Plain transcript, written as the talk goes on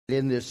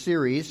In this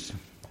series,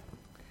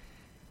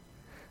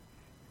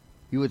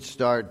 you would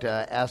start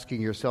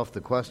asking yourself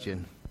the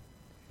question,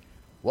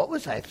 what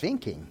was I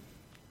thinking?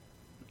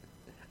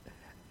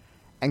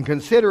 And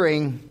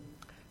considering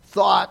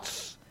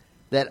thoughts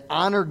that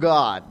honor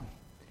God,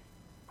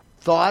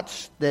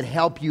 thoughts that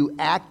help you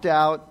act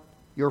out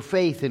your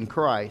faith in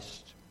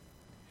Christ,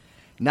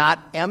 not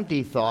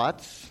empty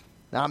thoughts,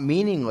 not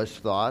meaningless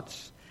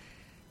thoughts,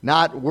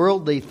 not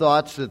worldly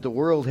thoughts that the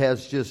world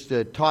has just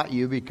taught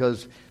you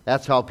because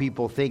that's how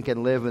people think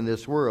and live in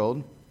this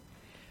world,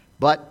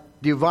 but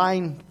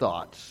divine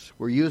thoughts.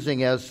 We're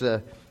using as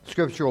a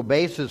scriptural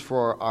basis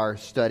for our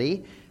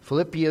study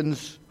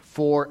Philippians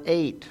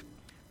 4:8.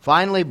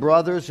 Finally,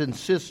 brothers and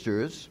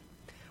sisters,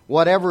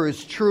 whatever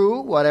is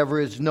true, whatever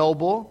is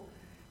noble,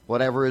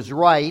 whatever is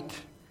right,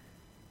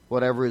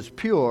 whatever is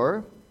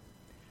pure,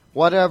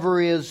 whatever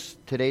is,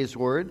 today's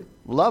word,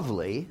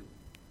 lovely,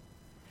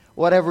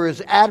 whatever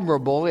is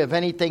admirable, if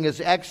anything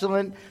is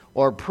excellent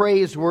or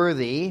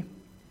praiseworthy,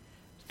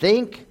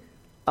 think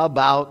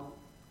about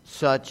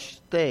such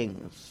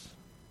things.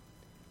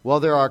 Well,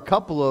 there are a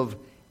couple of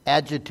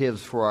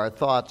adjectives for our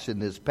thoughts in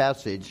this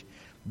passage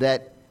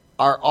that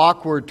are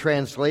awkward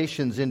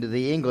translations into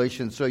the English,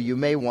 and so you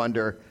may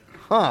wonder,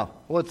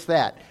 what's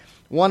that?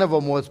 One of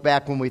them was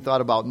back when we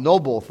thought about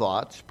noble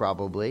thoughts,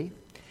 probably,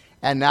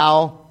 and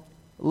now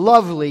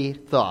lovely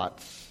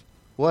thoughts.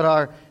 What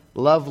are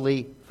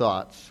lovely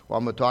thoughts? Well,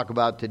 I'm going to talk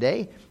about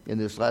today in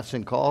this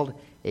lesson called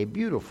A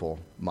Beautiful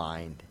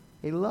Mind,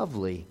 a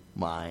lovely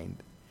mind.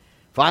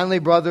 Finally,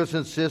 brothers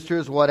and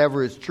sisters,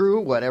 whatever is true,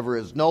 whatever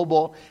is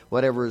noble,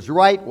 whatever is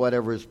right,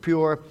 whatever is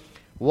pure,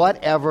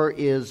 whatever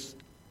is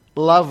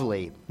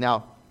lovely.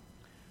 Now,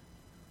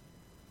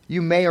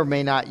 you may or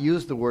may not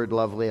use the word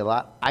lovely a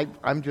lot.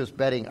 I'm just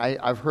betting.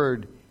 I've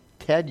heard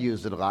Ted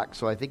use it a lot,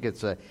 so I think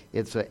it's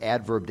an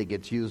adverb that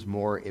gets used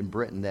more in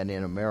Britain than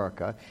in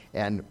America,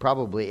 and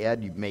probably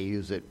Ed may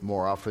use it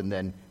more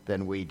often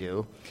than we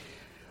do.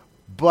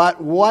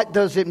 But what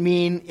does it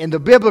mean in the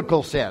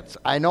biblical sense?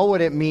 I know what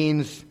it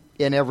means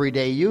in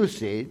everyday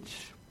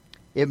usage.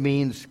 It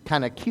means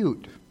kind of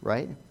cute,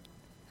 right?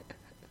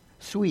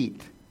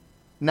 Sweet,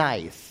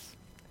 nice.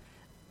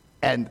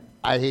 And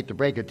I hate to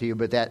break it to you,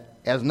 but that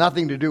has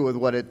nothing to do with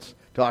what it's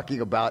talking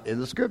about in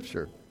the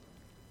Scripture.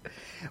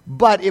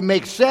 But it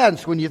makes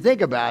sense when you think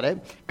about it,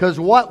 because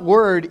what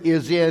word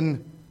is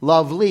in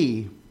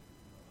lovely?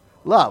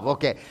 Love,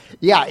 okay.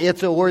 Yeah,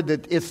 it's a word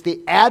it's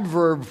the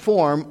adverb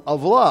form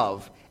of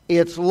love.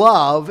 It's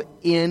love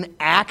in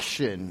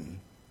action.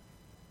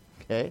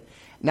 Okay?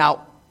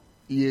 Now,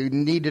 you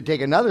need to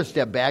take another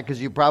step back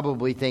because you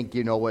probably think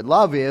you know what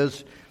love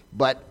is,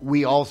 but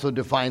we also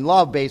define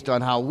love based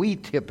on how we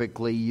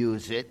typically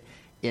use it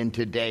in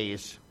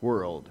today's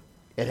world.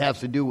 It has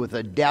to do with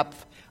a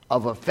depth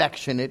of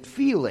affectionate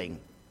feeling.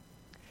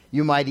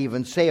 You might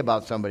even say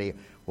about somebody,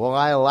 well,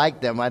 I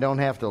like them, I don't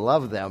have to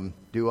love them,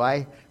 do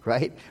I?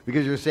 Right?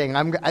 Because you're saying,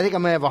 I think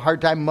I'm going to have a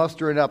hard time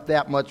mustering up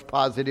that much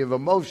positive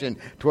emotion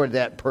toward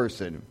that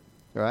person.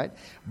 Right?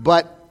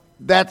 But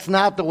that's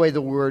not the way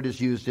the word is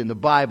used in the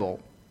Bible.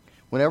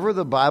 Whenever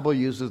the Bible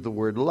uses the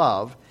word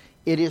love,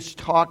 it is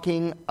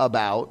talking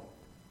about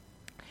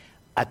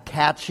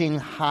attaching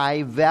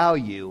high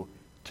value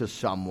to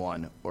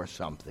someone or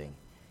something.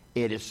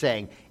 It is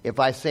saying, if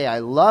I say I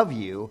love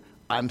you,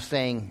 I'm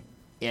saying,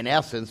 in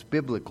essence,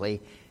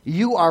 biblically,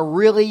 you are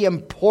really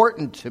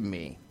important to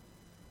me.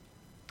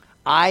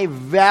 I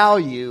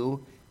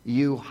value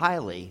you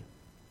highly.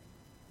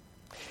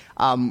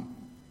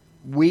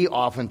 We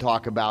often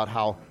talk about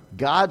how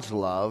God's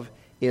love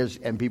is,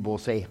 and people will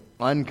say,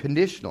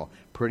 unconditional.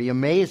 Pretty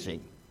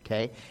amazing,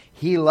 okay?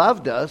 He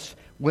loved us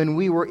when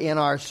we were in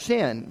our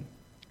sin.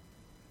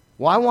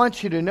 Well, I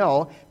want you to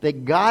know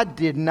that God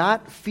did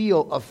not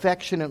feel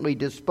affectionately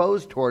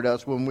disposed toward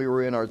us when we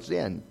were in our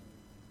sin.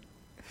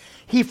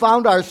 He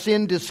found our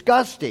sin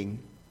disgusting,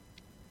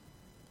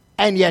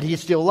 and yet He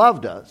still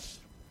loved us.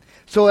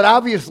 So it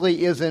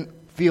obviously isn't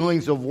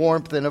feelings of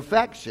warmth and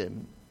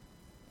affection,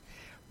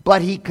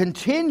 but He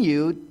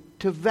continued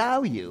to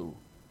value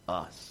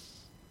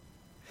us.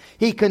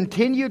 He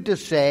continued to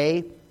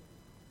say,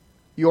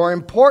 you're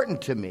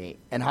important to me.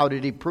 And how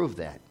did He prove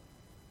that?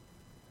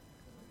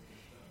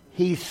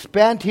 He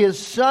spent His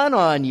Son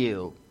on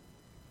you.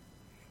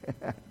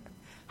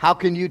 How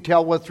can you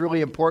tell what's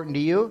really important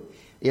to you?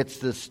 It's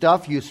the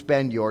stuff you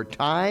spend your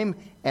time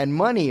and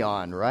money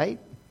on, right?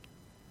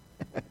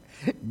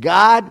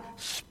 God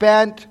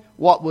spent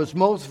what was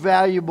most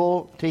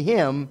valuable to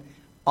Him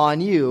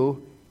on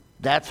you.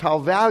 That's how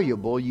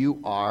valuable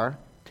you are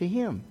to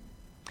Him.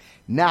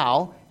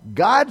 Now,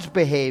 God's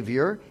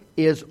behavior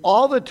is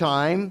all the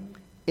time,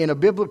 in a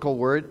biblical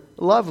word,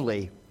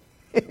 lovely.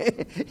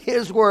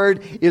 His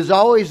word is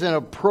always an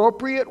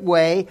appropriate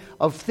way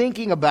of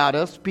thinking about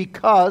us,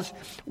 because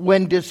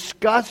when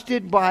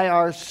disgusted by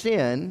our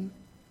sin,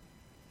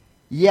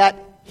 yet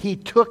He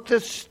took the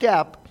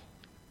step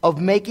of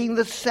making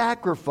the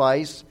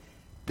sacrifice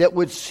that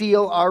would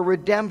seal our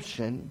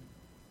redemption.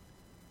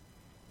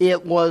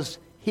 It was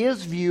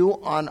His view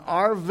on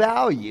our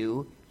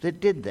value that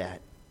did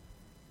that.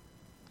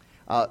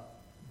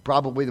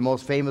 Probably the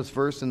most famous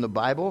verse in the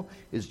Bible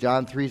is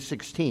John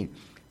 3:16.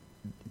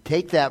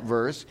 Take that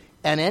verse,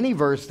 and any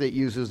verse that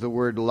uses the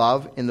word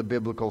love in the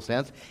biblical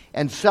sense,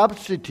 and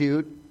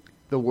substitute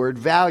the word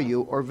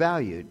value or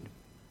valued.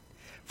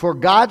 For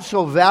God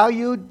so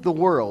valued the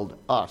world,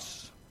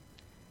 us.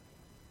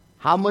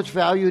 How much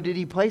value did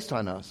he place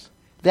on us?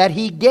 That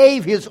he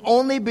gave his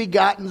only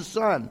begotten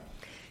Son.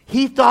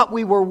 He thought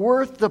we were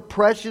worth the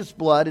precious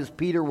blood, as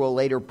Peter will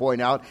later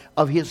point out,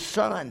 of his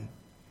Son.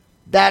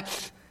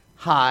 That's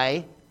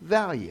high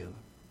value.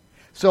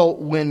 So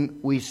when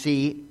we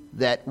see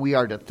that we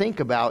are to think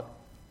about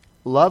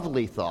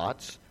lovely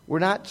thoughts, we're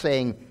not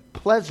saying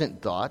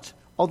pleasant thoughts,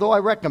 although I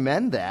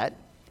recommend that.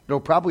 It'll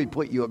probably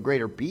put you at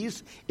greater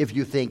peace if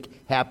you think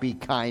happy,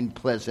 kind,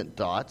 pleasant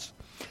thoughts.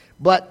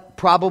 But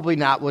probably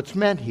not what's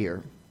meant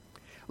here.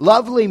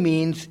 Lovely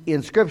means,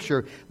 in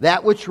Scripture,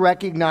 that which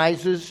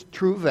recognizes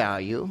true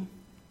value,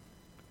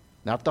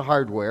 not the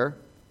hardware,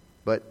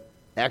 but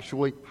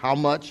actually how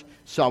much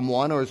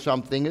someone or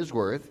something is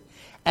worth,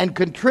 and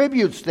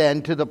contributes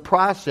then to the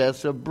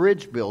process of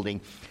bridge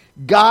building.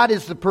 God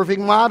is the perfect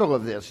model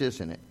of this,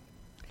 isn't it?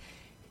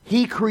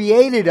 He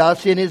created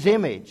us in his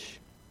image.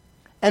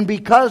 And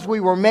because we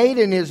were made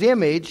in his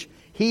image,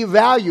 he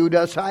valued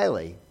us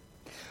highly.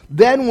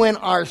 Then when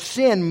our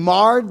sin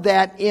marred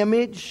that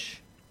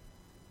image,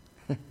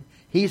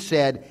 he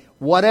said,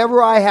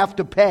 whatever I have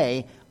to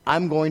pay,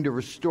 I'm going to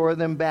restore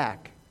them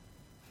back.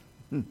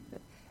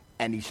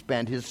 And he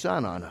spent his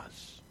Son on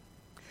us.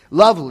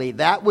 Lovely,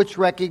 that which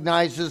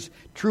recognizes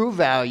true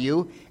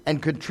value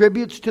and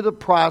contributes to the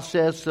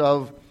process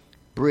of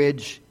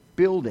bridge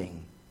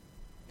building.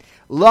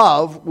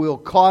 Love will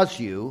cause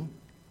you,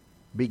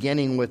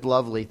 beginning with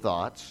lovely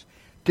thoughts,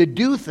 to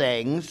do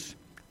things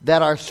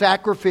that are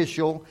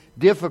sacrificial,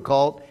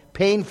 difficult,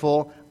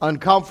 painful,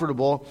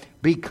 uncomfortable,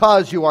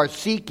 because you are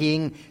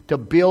seeking to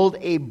build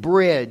a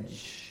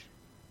bridge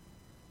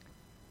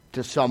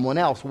to someone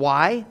else.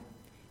 Why?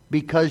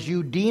 Because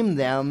you deem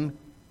them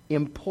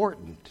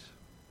important.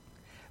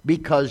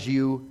 Because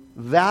you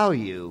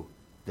value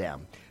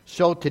them.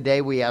 So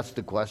today we ask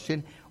the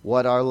question,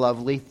 what are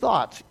lovely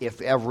thoughts?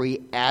 If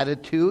every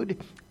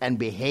attitude and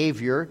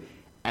behavior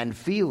and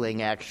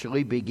feeling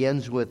actually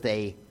begins with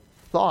a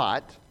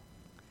thought,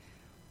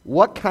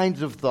 what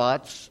kinds of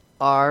thoughts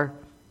are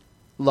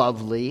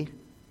lovely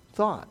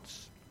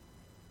thoughts?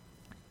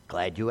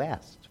 Glad you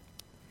asked.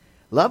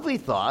 Lovely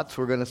thoughts,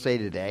 we're going to say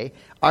today,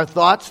 are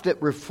thoughts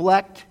that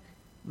reflect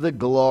the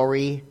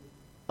glory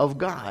of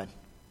God.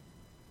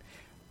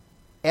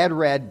 Ed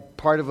read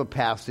part of a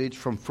passage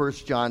from 1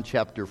 John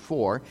chapter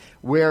 4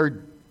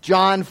 where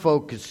John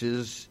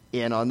focuses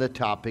in on the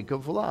topic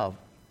of love.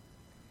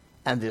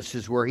 And this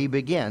is where he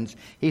begins.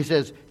 He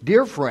says,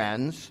 "Dear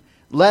friends,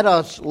 let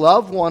us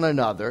love one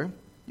another."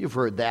 You've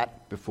heard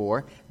that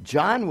before.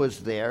 John was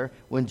there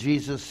when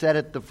Jesus said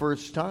it the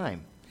first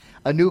time.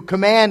 "A new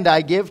command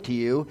I give to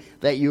you,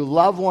 that you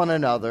love one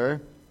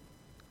another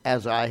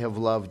as I have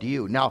loved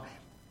you." Now,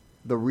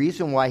 the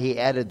reason why he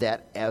added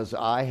that, "as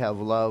I have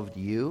loved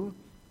you,"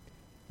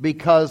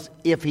 because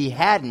if he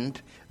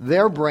hadn't,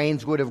 their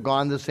brains would have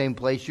gone the same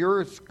place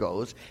yours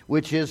goes,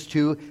 which is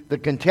to the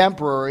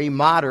contemporary,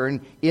 modern,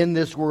 in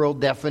this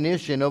world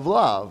definition of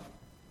love.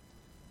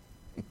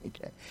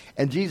 Okay.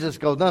 And Jesus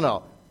goes,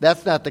 no,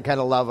 that's not the kind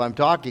of love I'm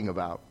talking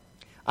about.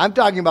 I'm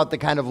talking about the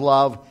kind of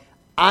love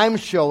I'm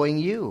showing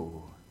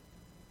you.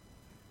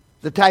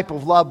 The type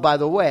of love, by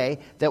the way,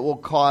 that will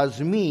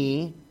cause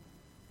me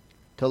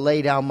to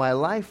lay down my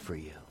life for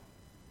you.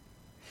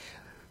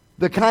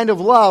 The kind of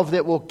love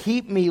that will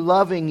keep me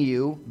loving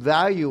you,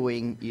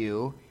 valuing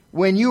you,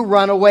 when you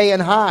run away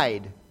and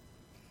hide.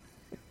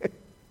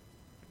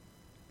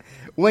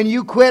 When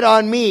you quit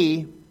on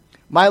me,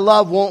 my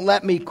love won't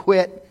let me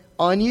quit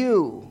on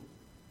you.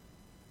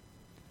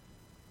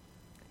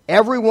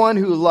 Everyone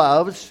who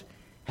loves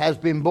has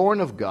been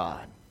born of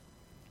God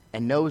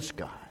and knows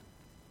God.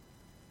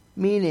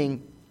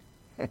 Meaning,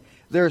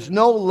 there's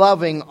no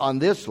loving on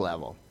this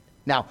level.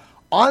 Now,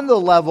 on the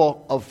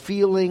level of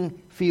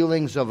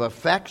feelings of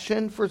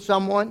affection for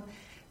someone,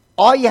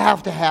 all you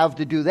have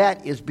to do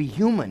that is be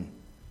human.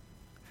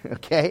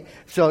 Okay?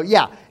 So,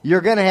 yeah,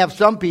 you're going to have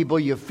some people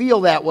you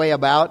feel that way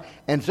about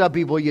and some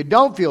people you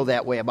don't feel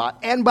that way about.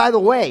 And by the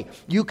way,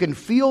 you can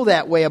feel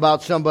that way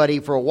about somebody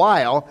for a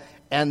while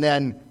and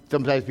then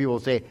sometimes people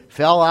say,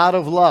 fell out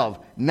of love.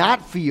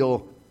 Not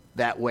feel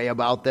that way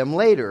about them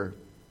later.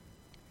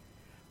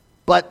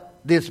 But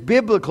this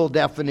biblical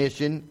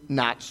definition,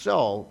 not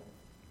so.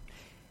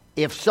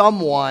 If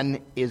someone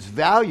is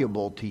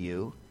valuable to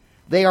you,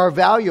 they are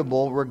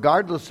valuable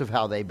regardless of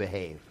how they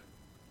behave,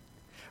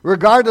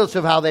 regardless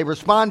of how they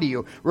respond to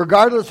you,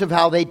 regardless of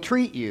how they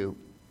treat you,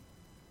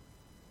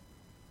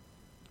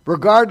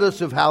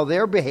 regardless of how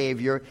their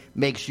behavior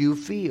makes you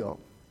feel.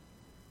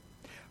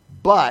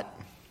 But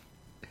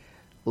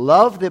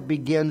love that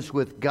begins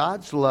with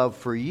God's love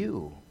for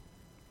you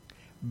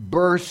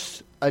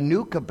bursts a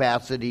new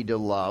capacity to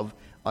love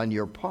on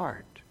your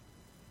part.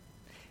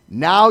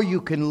 Now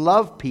you can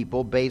love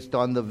people based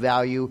on the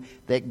value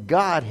that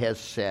God has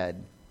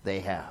said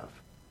they have.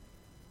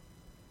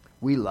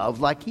 We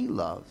love like He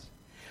loves.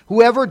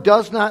 Whoever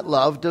does not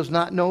love does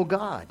not know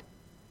God.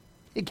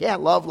 You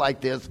can't love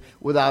like this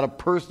without a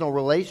personal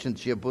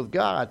relationship with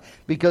God,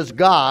 because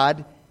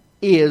God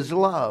is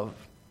love.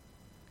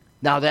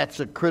 Now that's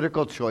a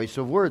critical choice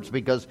of words,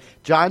 because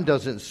John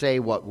doesn't say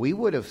what we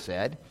would have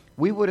said.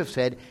 We would have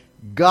said,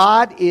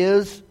 God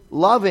is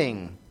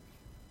loving.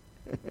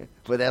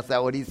 But that's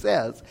not what he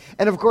says.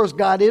 And of course,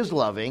 God is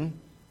loving.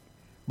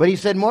 But he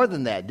said more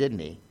than that, didn't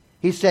he?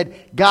 He said,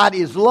 God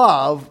is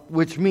love,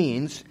 which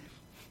means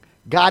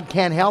God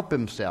can't help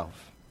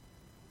himself.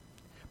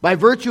 By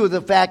virtue of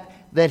the fact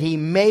that he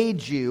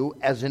made you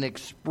as an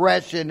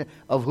expression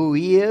of who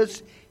he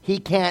is, he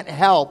can't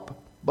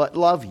help but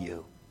love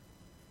you.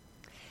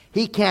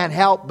 He can't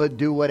help but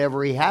do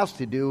whatever he has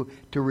to do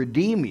to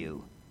redeem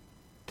you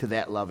to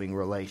that loving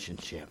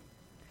relationship.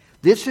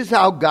 This is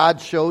how God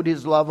showed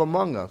his love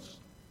among us.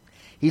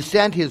 He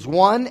sent his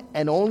one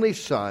and only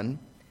Son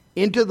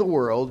into the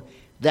world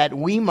that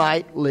we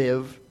might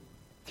live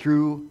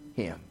through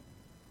him.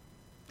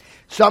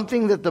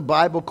 Something that the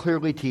Bible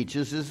clearly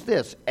teaches is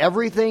this: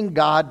 everything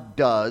God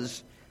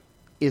does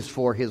is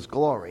for his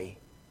glory,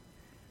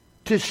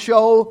 to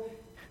show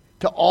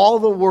to all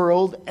the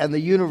world and the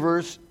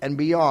universe and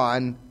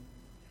beyond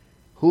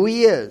who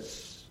he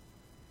is.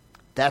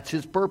 That's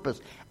his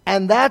purpose.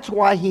 And that's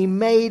why he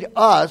made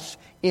us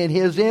in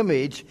his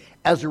image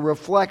as a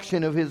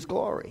reflection of his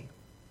glory.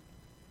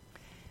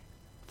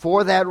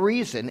 For that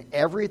reason,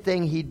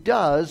 everything he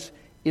does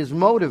is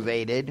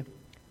motivated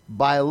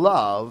by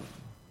love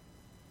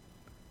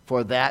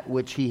for that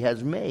which he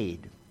has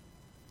made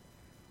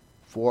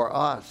for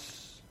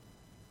us.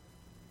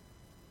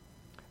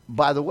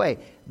 By the way,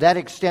 that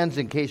extends,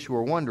 in case you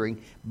were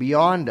wondering,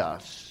 beyond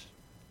us.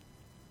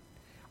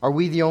 Are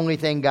we the only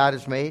thing God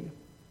has made?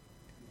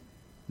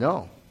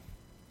 No.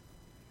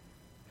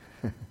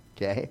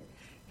 Okay.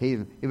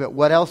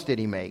 What else did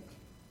he make?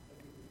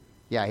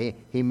 Yeah,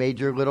 he made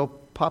your little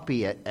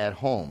puppy at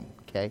home.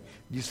 Okay.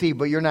 You see,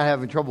 but you're not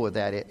having trouble with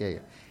that.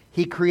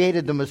 He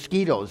created the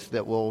mosquitoes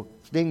that will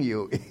sting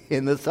you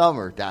in the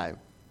summertime.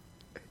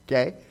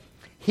 Okay.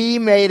 He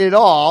made it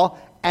all,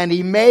 and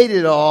he made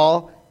it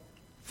all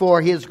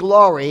for his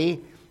glory,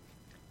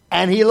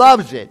 and he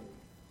loves it.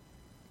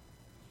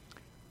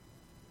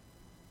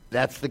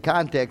 That's the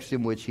context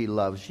in which he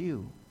loves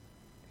you.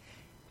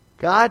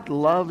 God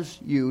loves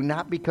you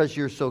not because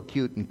you're so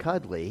cute and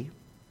cuddly.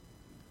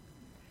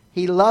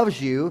 He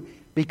loves you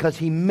because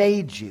he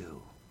made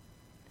you.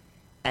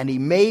 And he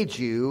made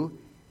you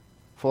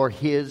for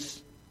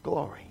his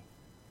glory.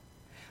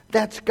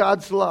 That's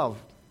God's love.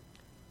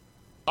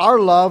 Our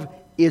love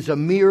is a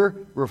mere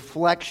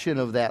reflection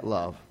of that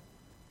love.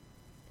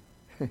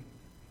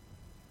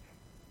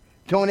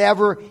 Don't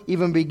ever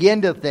even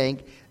begin to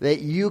think that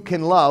you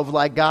can love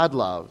like God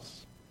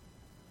loves.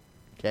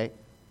 Okay?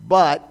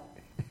 But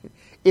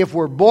if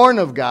we're born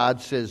of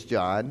God, says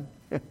John,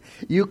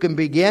 you can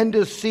begin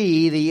to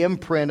see the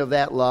imprint of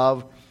that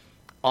love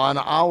on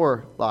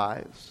our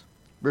lives.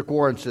 Rick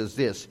Warren says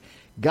this: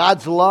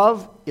 God's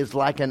love is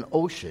like an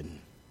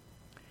ocean.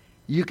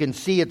 You can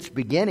see its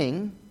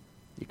beginning.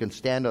 You can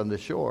stand on the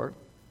shore,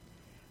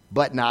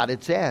 but not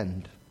its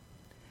end.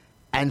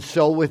 And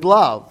so with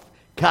love.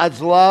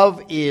 God's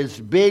love is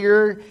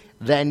bigger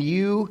than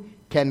you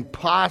can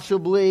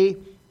possibly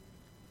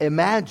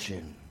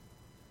imagine.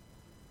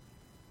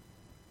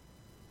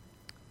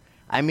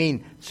 I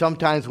mean,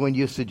 sometimes when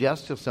you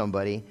suggest to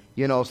somebody,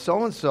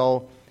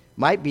 so-and-so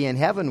might be in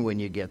heaven when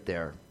you get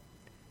there.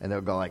 And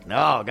they'll go like,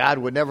 no, God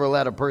would never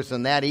let a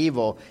person that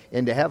evil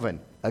into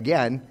heaven.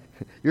 Again,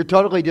 you're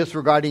totally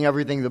disregarding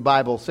everything the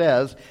Bible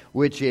says,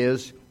 which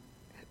is,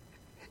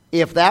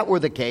 if that were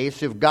the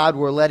case, if God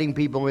were letting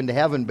people into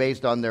heaven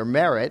based on their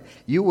merit,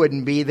 you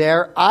wouldn't be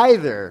there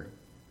either.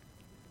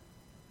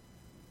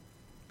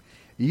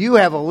 You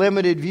have a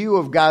limited view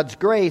of God's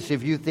grace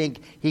if you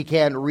think he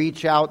can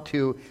reach out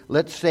to,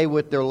 let's say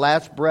with their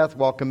last breath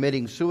while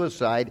committing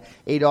suicide,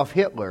 Adolf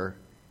Hitler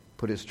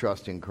put his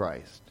trust in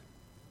Christ.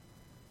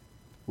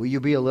 Will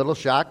you be a little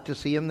shocked to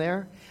see him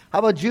there? How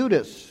about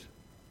Judas?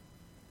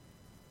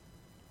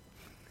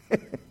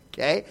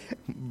 Okay?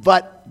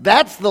 But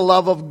that's the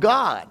love of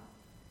God.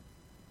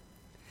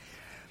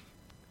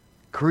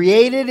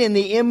 Created in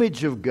the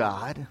image of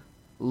God,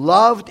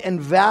 loved and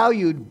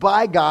valued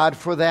by God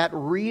for that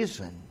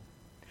reason.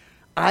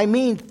 I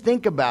mean,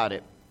 think about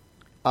it.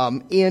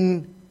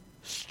 In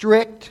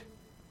strict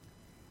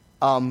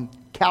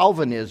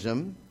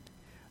Calvinism,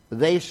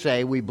 they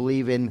say we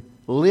believe in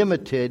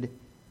limited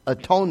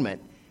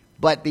atonement.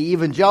 But the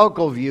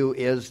evangelical view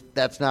is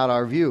that's not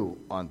our view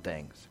on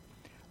things.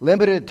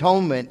 Limited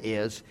atonement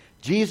is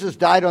Jesus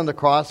died on the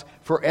cross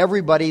for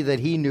everybody that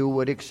he knew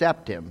would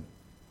accept him.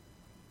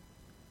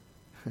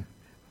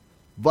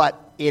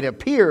 But it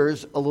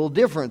appears a little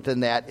different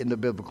than that in the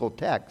biblical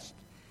text.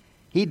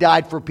 He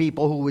died for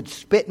people who would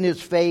spit in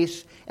his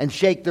face and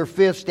shake their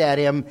fist at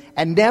him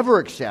and never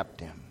accept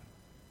him.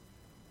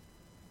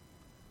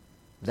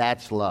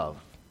 That's love.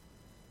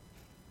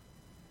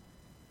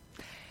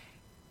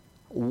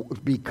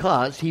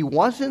 Because he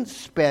wasn't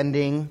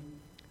spending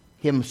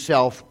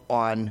himself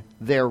on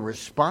their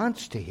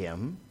response to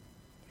him.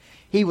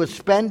 He was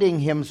spending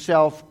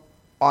himself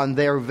on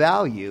their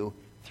value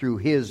through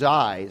his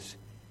eyes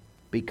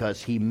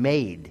because he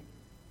made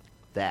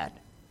that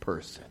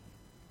person.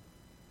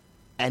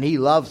 And he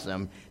loves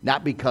them,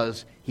 not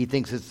because he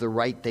thinks it's the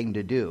right thing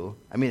to do.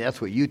 I mean,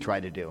 that's what you try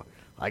to do.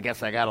 I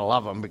guess I got to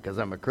love them because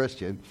I'm a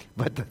Christian.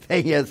 But the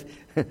thing is,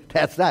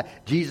 that's not.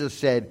 Jesus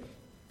said,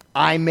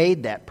 I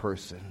made that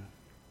person.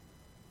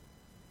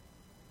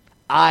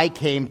 I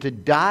came to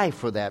die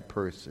for that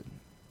person.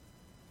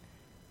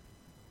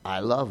 I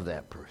love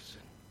that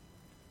person.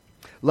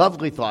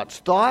 Lovely thoughts.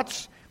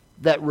 Thoughts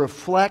that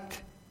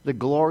reflect the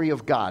glory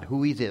of God,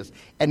 who he is.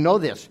 And know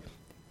this,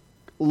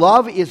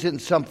 love isn't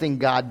something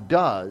God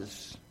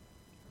does.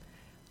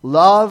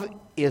 Love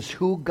is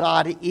who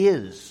God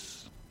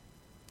is.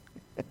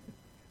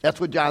 That's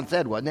what John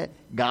said, wasn't it?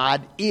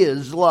 God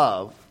is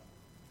love.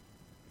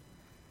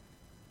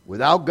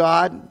 Without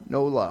God,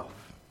 no love.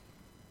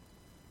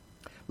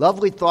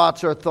 Lovely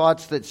thoughts are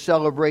thoughts that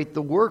celebrate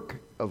the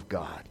work of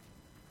God.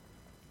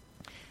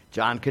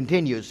 John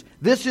continues,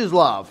 this is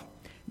love,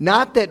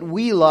 not that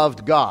we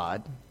loved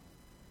God,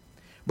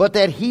 but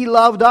that he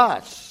loved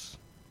us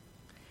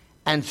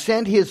and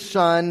sent his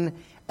Son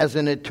as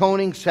an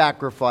atoning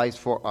sacrifice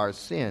for our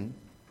sin.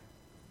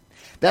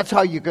 That's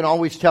how you can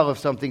always tell if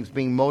something's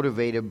being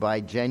motivated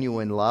by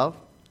genuine love.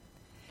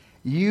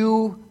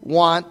 You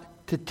want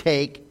to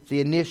take the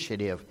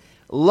initiative.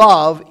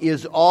 Love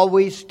is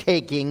always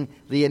taking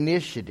the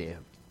initiative.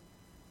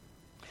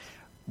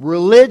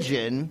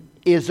 Religion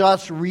is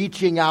us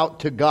reaching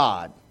out to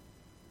God,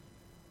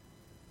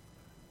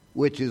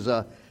 which is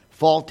a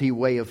faulty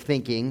way of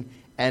thinking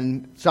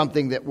and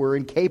something that we're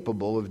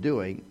incapable of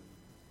doing.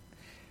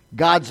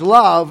 God's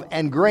love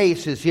and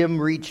grace is him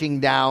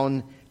reaching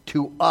down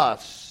to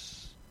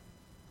us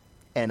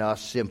and us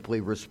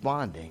simply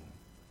responding.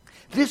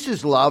 This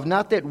is love,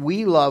 not that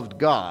we loved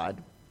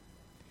God.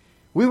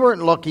 We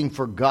weren't looking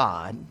for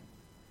God,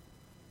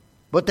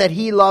 but that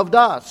he loved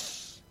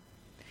us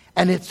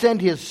and had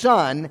sent his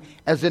Son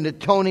as an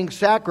atoning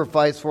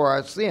sacrifice for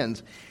our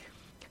sins.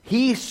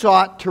 He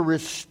sought to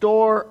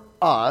restore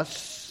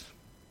us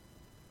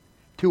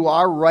to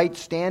our right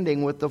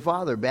standing with the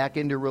Father, back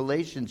into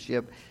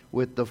relationship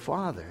with the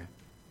Father.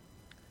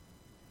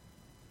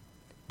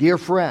 Dear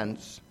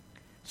friends,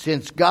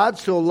 since God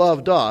so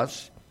loved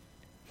us,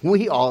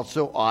 we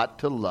also ought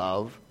to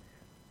love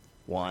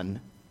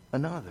one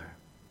another.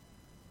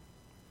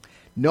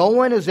 No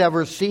one has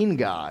ever seen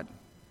God,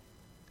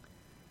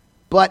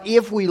 but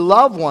if we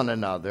love one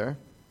another,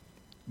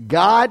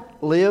 God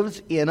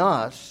lives in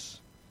us,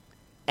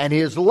 and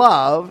his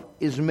love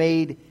is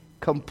made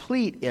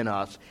complete in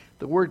us.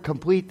 The word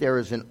complete there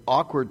is an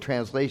awkward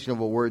translation of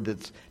a word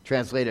that's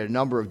translated a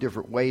number of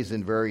different ways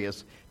in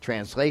various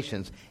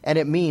translations. And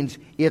it means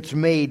it's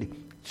made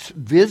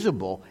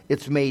visible,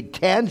 it's made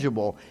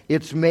tangible,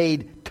 it's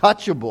made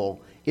touchable,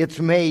 it's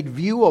made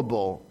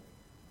viewable.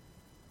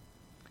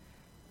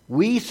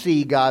 We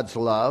see God's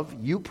love,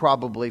 you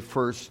probably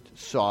first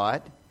saw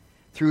it,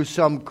 through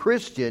some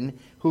Christian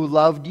who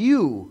loved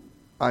you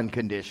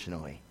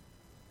unconditionally.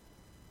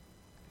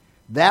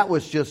 That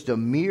was just a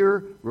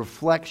mere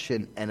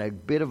reflection and a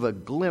bit of a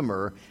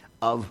glimmer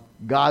of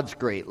God's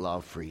great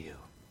love for you.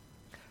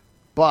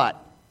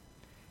 But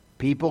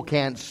people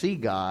can't see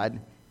God,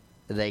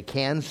 they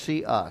can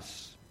see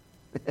us.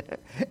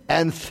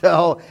 And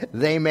so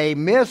they may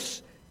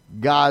miss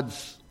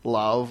God's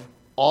love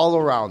all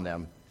around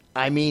them.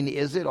 I mean,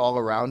 is it all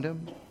around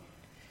them?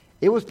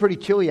 It was pretty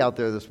chilly out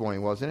there this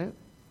morning, wasn't it?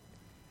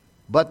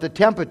 But the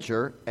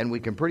temperature, and we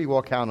can pretty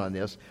well count on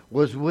this,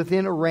 was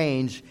within a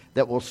range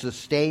that will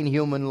sustain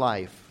human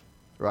life,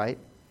 right?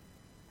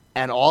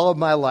 And all of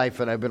my life,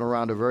 and I've been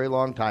around a very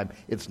long time,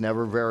 it's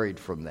never varied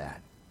from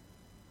that.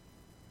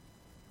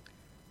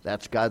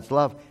 That's God's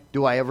love.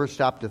 Do I ever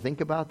stop to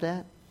think about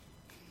that?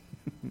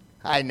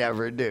 I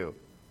never do.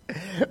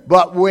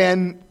 But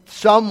when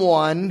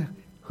someone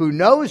who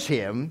knows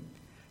him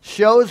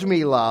shows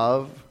me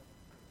love,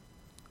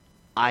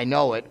 I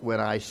know it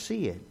when I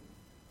see it.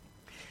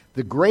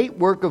 The great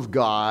work of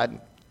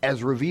God,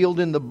 as revealed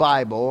in the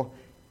Bible,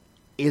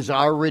 is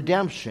our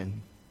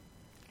redemption.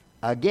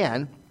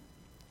 Again,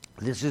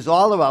 this is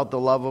all about the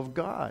love of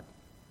God.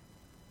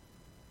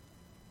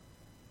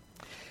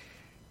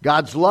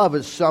 God's love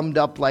is summed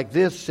up like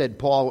this, said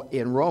Paul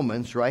in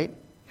Romans, right?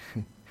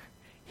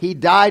 He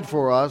died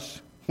for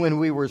us when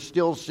we were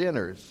still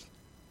sinners.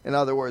 In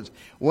other words,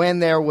 when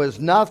there was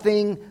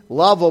nothing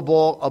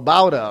lovable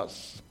about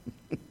us,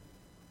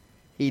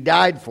 he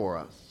died for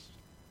us.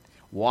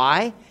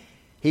 Why?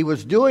 He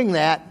was doing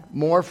that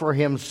more for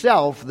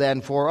himself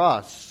than for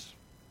us.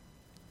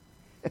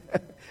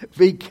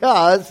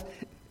 Because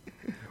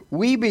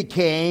we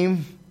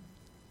became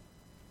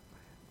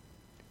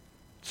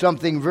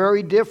something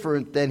very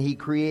different than he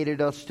created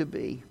us to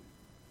be.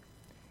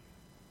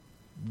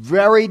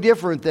 Very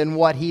different than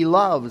what he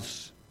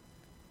loves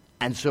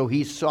And so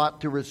he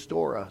sought to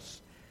restore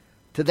us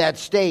to that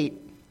state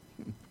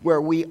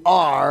where we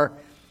are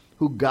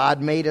who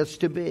God made us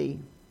to be.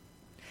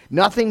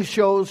 Nothing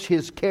shows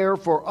his care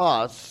for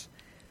us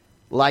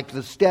like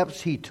the steps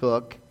he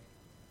took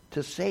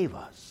to save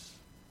us.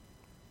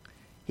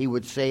 He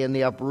would say in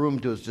the upper room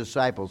to his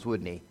disciples,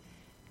 wouldn't he?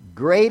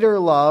 Greater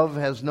love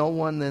has no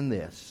one than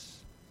this,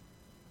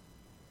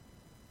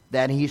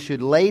 that he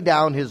should lay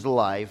down his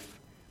life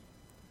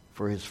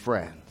for his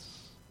friends.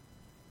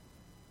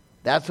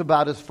 That's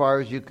about as far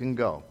as you can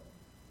go.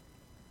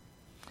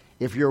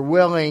 If you're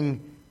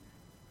willing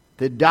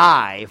to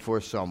die for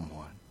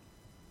someone.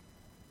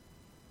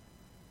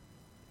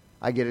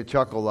 I get a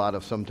chuckle out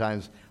of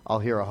sometimes I'll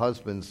hear a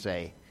husband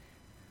say,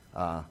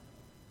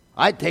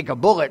 I'd take a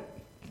bullet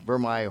for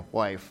my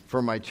wife,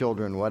 for my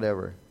children,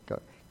 whatever.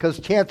 Because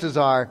chances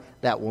are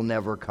that will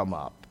never come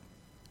up.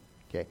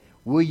 Okay.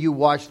 Will you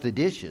wash the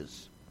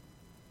dishes?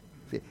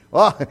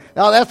 Well,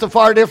 now that's a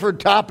far different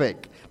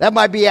topic. That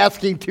might be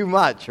asking too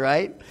much,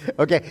 right?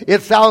 Okay.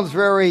 It sounds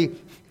very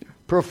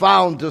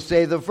profound to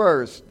say the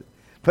first.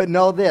 But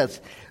know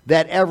this,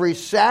 that every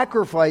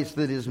sacrifice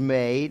that is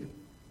made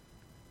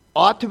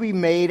ought to be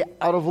made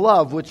out of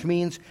love, which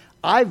means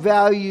I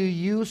value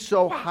you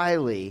so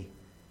highly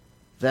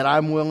that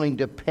I'm willing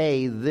to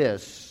pay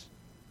this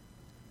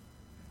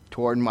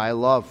toward my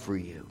love for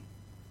you.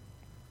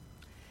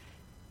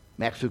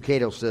 Max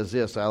Lucado says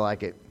this, I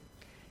like it.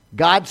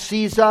 God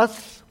sees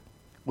us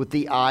with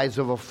the eyes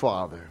of a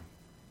father.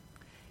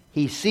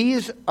 He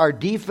sees our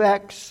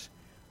defects,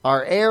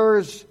 our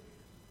errors,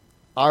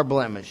 our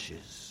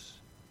blemishes.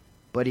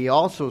 But he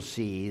also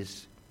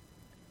sees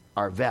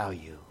our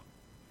value.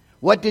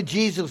 What did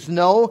Jesus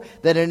know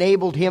that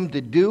enabled him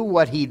to do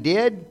what he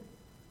did?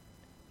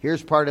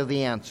 Here's part of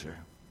the answer.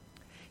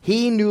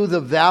 He knew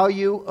the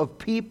value of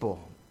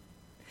people.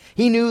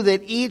 He knew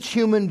that each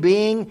human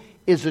being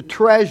is a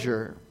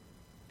treasure.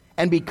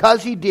 And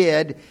because he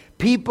did,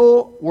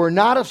 people were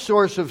not a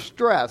source of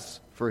stress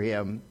for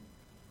him,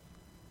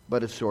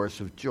 but a source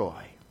of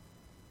joy.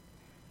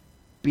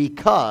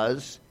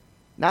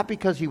 Not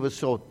because he was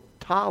so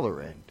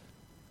tolerant.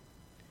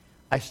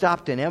 I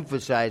stopped and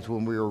emphasized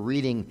when we were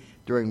reading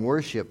during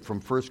worship from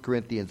 1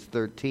 Corinthians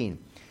 13.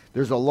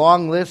 There's a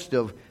long list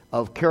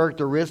of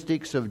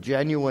characteristics of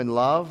genuine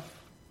love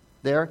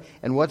there.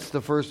 And what's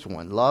the first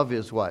one? Love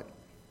is what?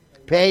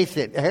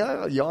 Patient.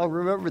 Y'all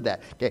remember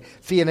that. Okay.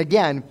 See, and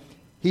again,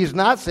 he's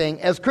not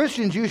saying, as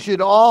Christians, you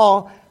should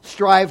all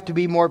strive to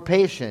be more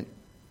patient.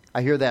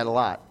 I hear that a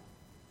lot.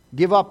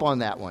 Give up on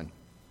that one.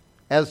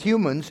 As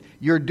humans,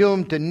 you're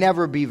doomed to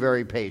never be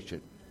very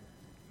patient.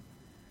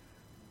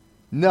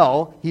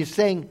 No, he's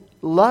saying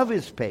love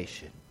is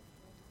patient.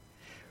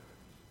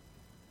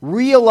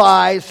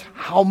 Realize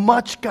how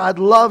much God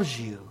loves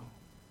you.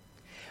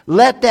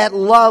 Let that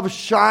love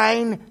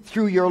shine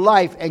through your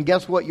life, and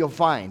guess what you'll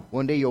find?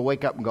 One day you'll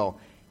wake up and go,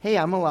 hey,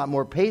 I'm a lot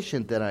more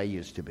patient than I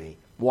used to be.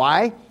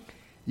 Why?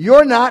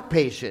 You're not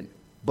patient,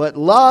 but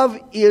love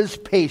is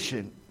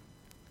patient.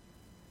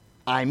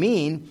 I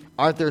mean,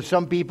 aren't there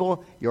some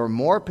people you're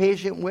more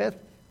patient with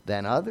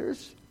than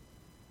others?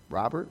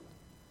 Robert?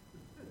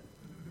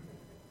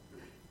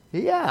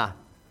 Yeah.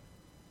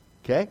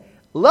 Okay?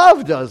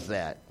 Love does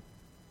that.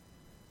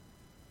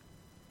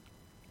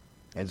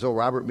 And so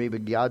Robert may be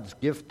God's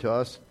gift to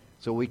us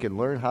so we can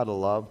learn how to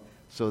love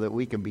so that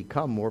we can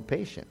become more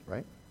patient,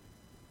 right?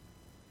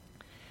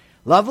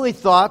 Lovely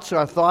thoughts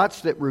are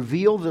thoughts that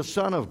reveal the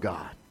Son of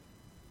God.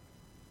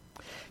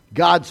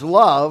 God's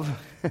love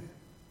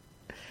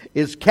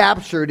is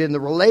captured in the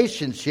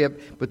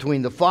relationship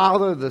between the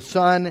Father, the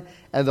Son,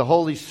 and the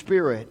Holy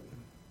Spirit.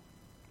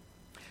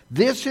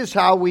 This is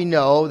how we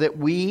know that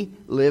we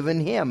live in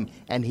Him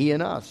and He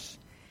in us.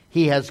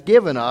 He has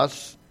given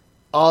us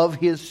of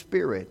His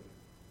Spirit.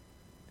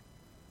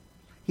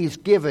 He's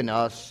given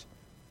us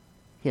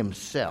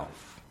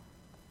Himself.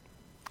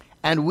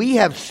 And we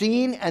have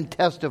seen and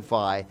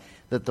testify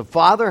that the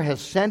Father has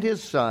sent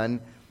His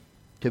Son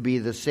to be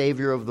the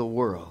Savior of the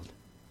world.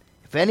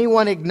 If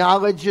anyone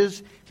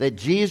acknowledges that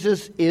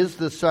Jesus is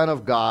the Son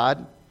of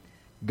God,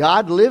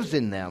 God lives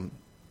in them,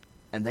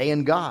 and they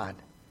in God.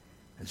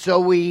 And so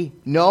we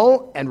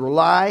know and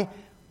rely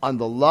on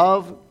the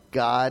love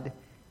God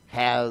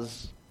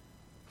has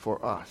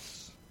for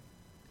us.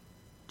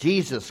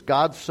 Jesus,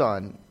 God's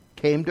Son,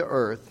 came to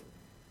earth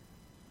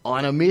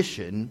on a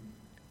mission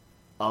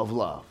of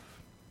love.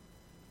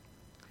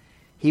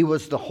 He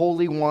was the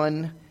Holy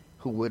One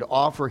who would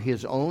offer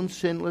His own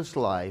sinless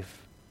life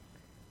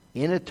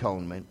in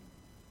atonement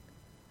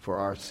for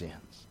our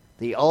sins.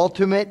 The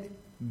ultimate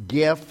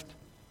gift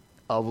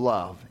of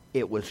love.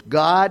 It was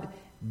God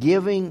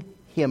giving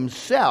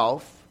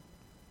Himself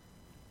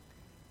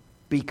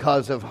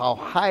because of how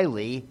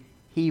highly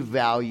He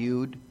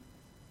valued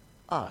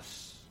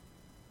us.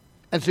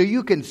 And so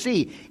you can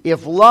see,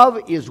 if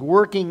love is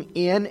working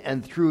in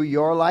and through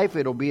your life,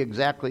 it'll be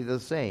exactly the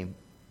same.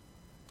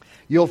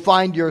 You'll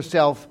find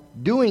yourself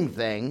doing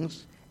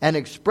things and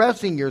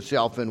expressing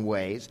yourself in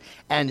ways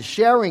and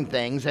sharing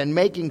things and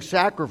making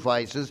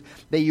sacrifices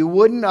that you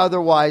wouldn't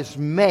otherwise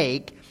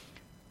make.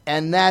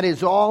 And that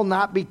is all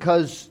not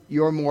because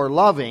you're more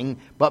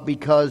loving, but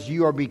because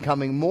you are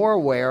becoming more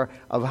aware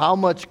of how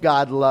much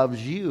God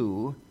loves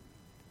you.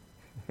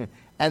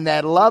 And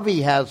that love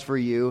He has for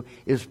you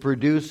is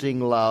producing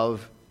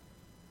love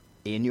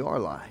in your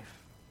life.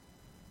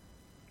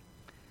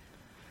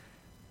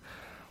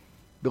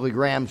 Billy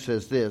Graham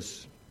says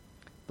this: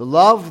 the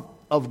love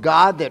of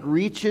God that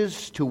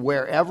reaches to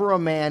wherever a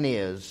man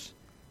is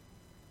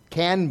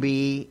can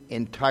be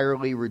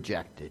entirely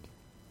rejected.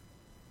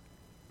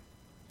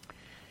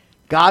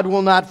 God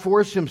will not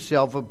force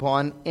Himself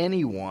upon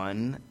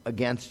anyone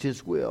against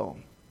His will.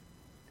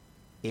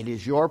 It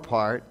is your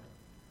part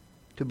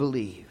to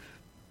believe.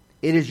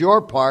 It is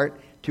your part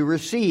to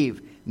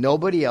receive.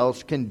 Nobody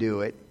else can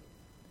do it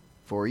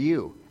for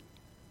you.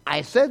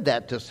 I said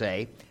that to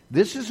say,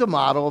 this is a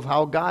model of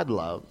how God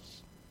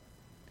loves.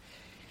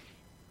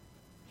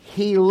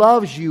 He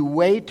loves you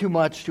way too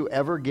much to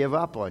ever give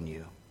up on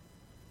you,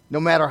 no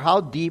matter how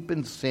deep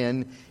in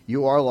sin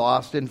you are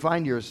lost and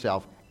find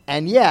yourself.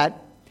 And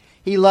yet,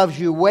 He loves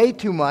you way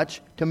too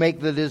much to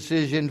make the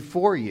decision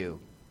for you,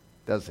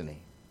 doesn't He?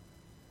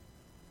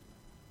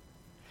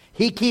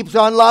 He keeps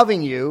on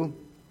loving you,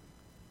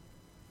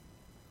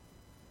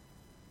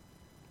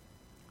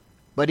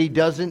 but He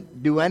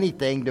doesn't do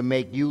anything to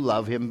make you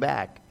love Him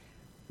back.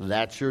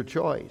 That's your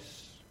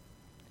choice.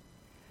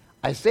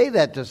 I say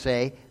that to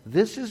say,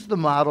 this is the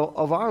model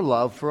of our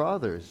love for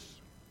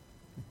others.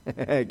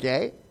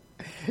 Okay?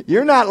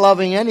 You're not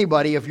loving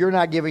anybody if you're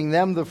not giving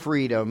them the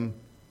freedom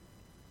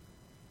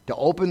to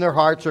open their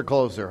hearts or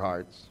close their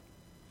hearts,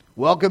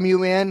 welcome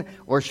you in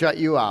or shut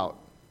you out.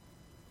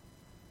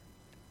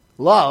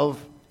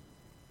 Love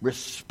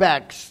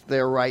respects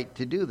their right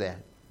to do that.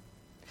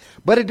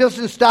 But it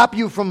doesn't stop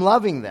you from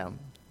loving them.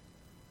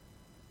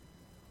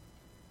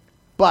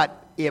 But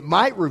it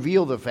might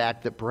reveal the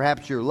fact that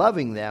perhaps you're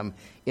loving them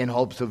in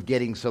hopes of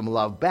getting some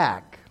love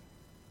back.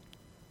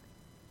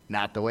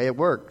 Not the way it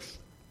works.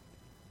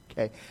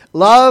 Okay?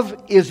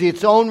 Love is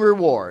its own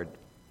reward.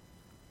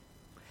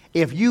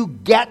 If you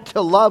get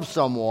to love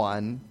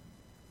someone,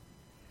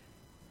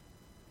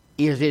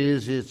 it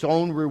is its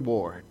own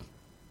reward.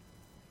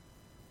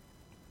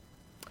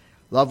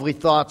 Lovely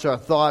thoughts are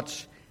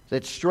thoughts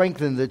that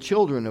strengthen the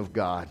children of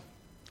God,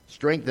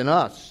 strengthen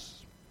us.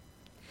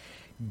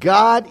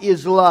 God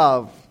is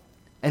love,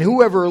 and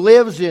whoever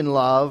lives in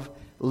love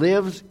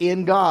lives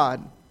in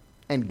God,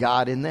 and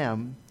God in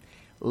them.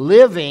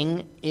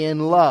 Living in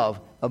love.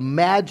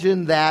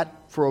 Imagine that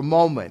for a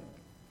moment.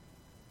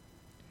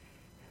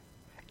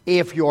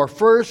 If your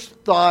first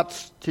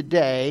thoughts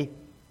today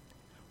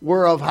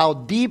were of how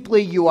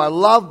deeply you are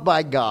loved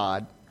by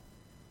God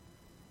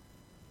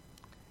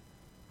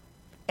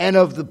and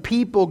of the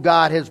people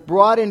God has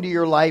brought into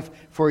your life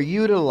for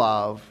you to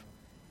love,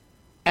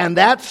 and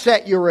that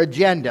set your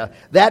agenda,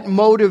 that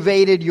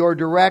motivated your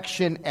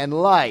direction and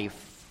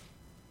life,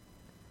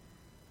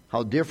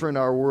 how different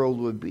our world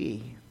would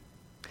be.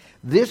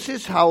 This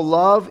is how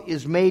love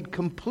is made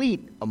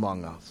complete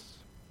among us.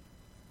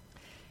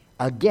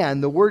 Again,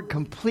 the word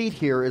complete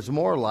here is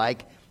more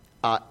like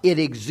it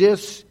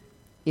exists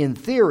in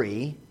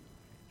theory.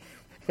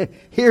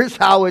 Here's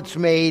how it's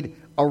made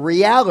a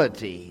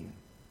reality.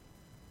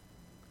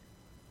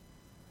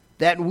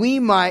 That we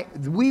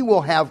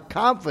will have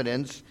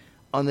confidence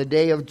on the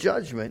day of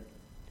judgment.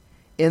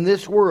 In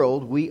this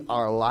world, we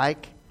are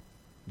like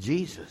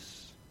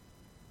Jesus.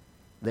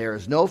 There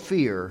is no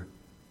fear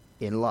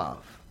in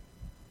love.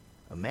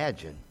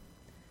 Imagine,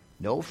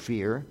 no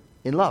fear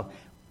in love.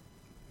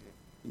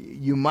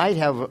 You might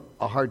have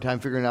a hard time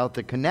figuring out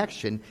the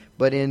connection,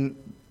 but in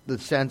the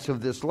sense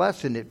of this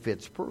lesson, it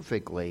fits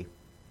perfectly.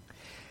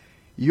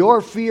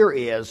 Your fear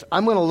is,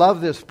 I'm going to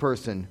love this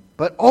person,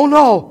 but oh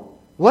no,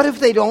 what if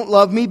they don't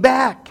love me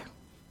back?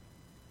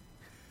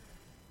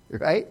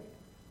 Right?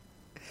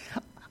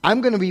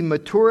 I'm going to be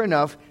mature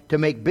enough to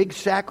make big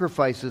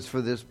sacrifices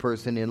for this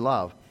person in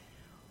love.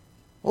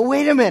 Well,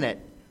 wait a minute.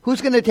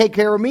 Who's going to take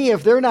care of me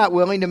if they're not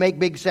willing to make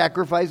big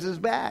sacrifices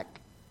back?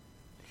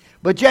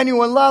 But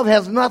genuine love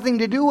has nothing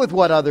to do with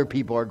what other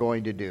people are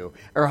going to do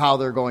or how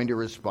they're going to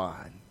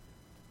respond.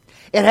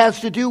 It has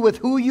to do with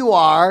who you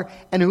are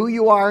and who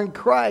you are in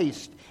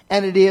Christ.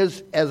 And it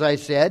is, as I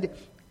said,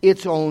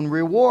 its own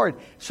reward.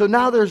 So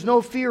now there's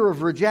no fear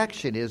of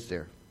rejection, is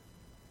there?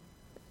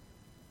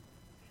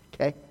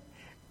 Okay?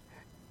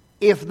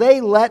 If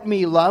they let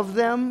me love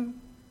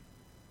them,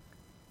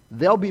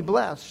 they'll be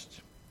blessed.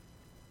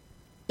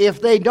 If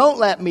they don't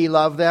let me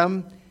love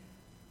them,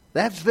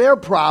 that's their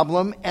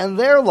problem and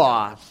their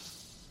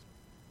loss.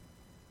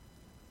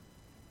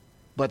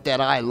 But that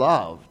I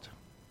loved,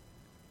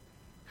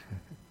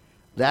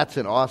 that's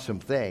an awesome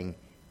thing,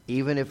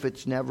 even if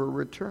it's never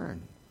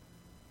returned.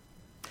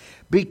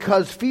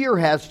 Because fear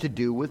has to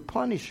do with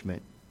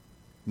punishment.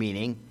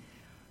 Meaning,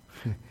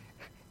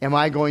 am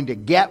I going to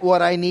get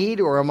what I need,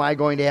 or am I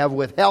going to have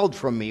withheld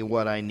from me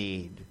what I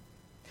need?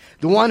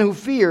 The one who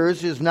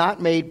fears is not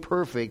made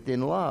perfect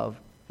in love.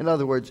 In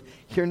other words,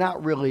 you're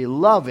not really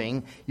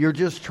loving. You're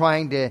just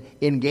trying to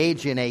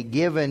engage in a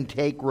give and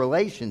take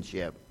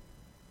relationship.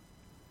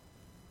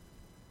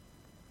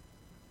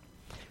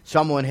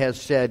 Someone has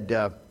said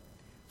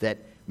that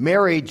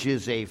marriage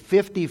is a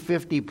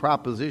 50-50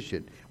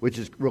 proposition, which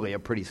is really a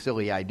pretty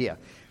silly idea.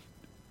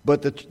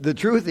 But the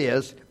truth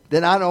is that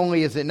not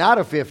only is it not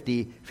a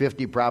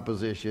 50-50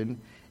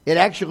 proposition, it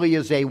actually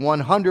is a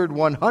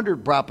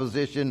 100-100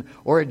 proposition,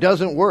 or it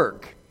doesn't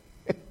work.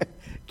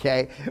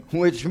 Okay?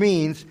 Which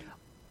means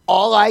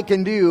all I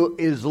can do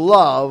is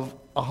love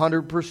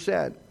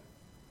 100%.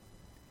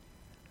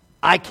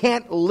 I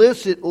can't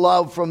elicit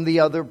love from the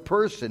other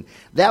person.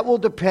 That will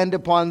depend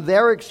upon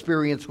their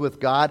experience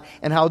with God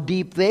and how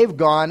deep they've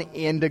gone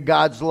into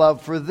God's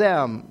love for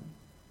them.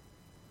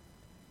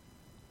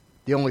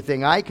 The only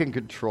thing I can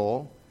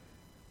control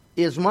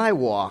is my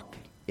walk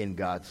in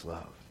God's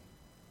love.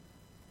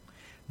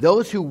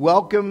 Those who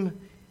welcome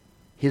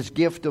His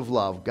gift of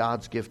love,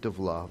 God's gift of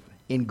love,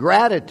 in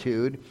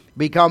gratitude,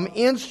 become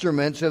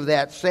instruments of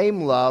that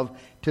same love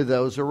to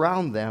those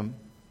around them.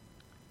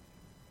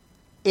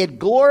 It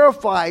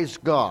glorifies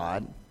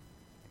God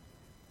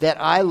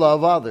that I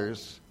love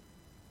others,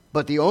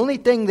 but the only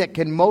thing that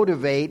can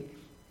motivate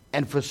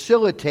and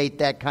facilitate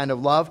that kind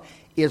of love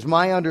is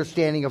my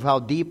understanding of how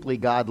deeply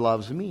God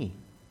loves me.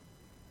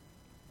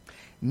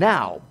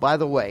 Now, by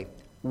the way,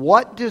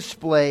 what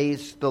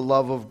displays the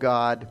love of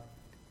God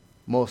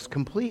most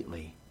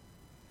completely?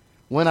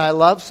 When I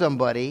love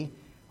somebody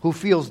who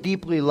feels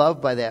deeply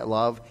loved by that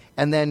love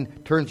and then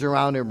turns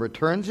around and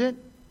returns it?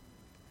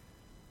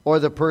 Or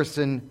the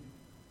person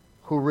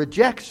who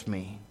rejects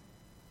me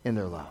in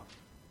their love?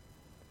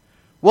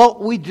 Well,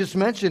 we just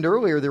mentioned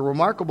earlier the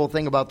remarkable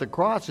thing about the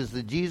cross is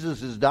that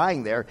Jesus is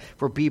dying there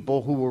for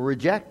people who will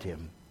reject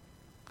Him.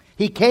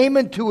 He came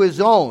into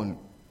His own,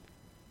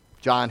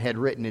 John had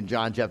written in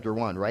John chapter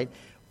 1, right?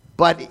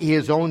 But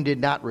His own did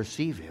not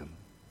receive Him.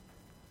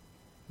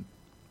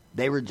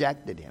 They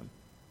rejected Him.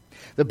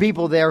 The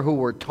people there who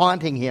were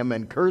taunting Him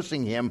and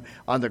cursing Him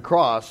on the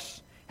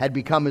cross had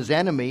become His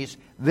enemies.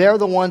 They're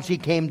the ones He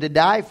came to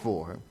die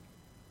for.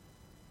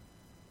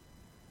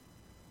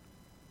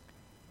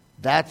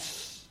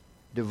 That's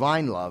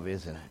divine love,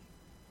 isn't it?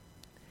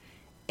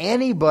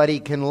 Anybody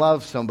can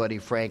love somebody,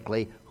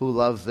 frankly, who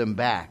loves them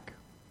back.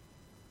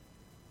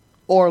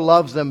 Or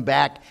loves them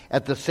back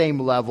at the same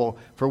level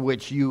for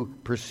which you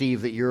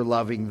perceive that you're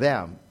loving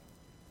them.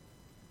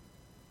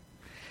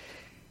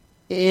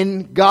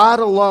 In God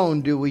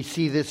alone do we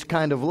see this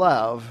kind of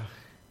love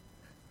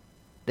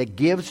that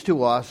gives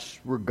to us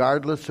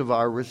regardless of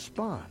our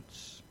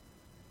response.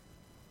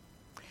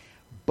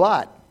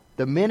 But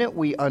the minute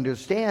we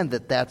understand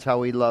that that's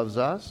how He loves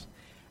us,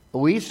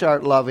 we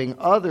start loving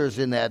others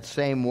in that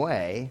same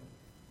way,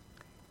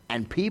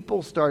 and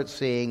people start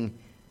seeing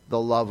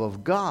the love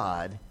of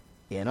God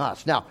in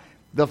us. Now,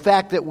 the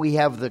fact that we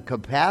have the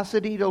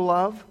capacity to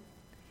love,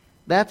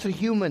 that's a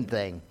human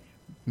thing.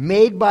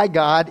 Made by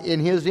God in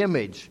His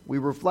image. We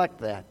reflect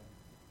that.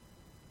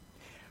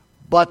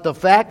 But the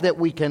fact that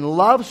we can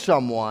love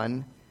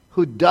someone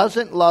who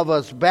doesn't love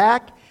us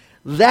back,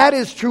 that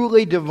is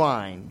truly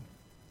divine.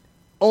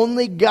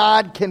 Only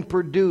God can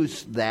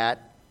produce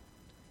that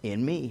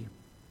in me.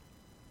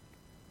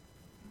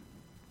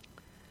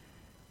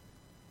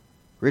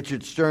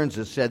 Richard Stearns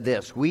has said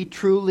this: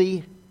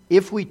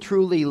 if we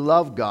truly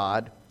love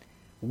God,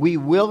 we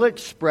will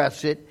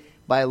express it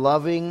by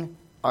loving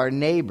our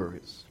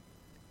neighbors.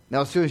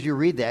 Now, as soon as you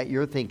read that,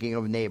 you're thinking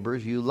of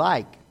neighbors you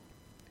like.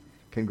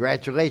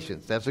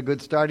 Congratulations. That's a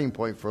good starting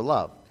point for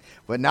love.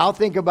 But now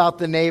think about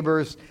the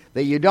neighbors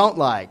that you don't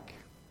like,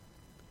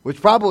 which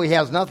probably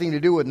has nothing to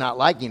do with not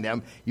liking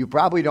them. You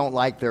probably don't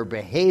like their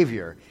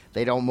behavior.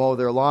 They don't mow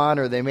their lawn,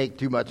 or they make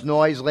too much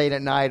noise late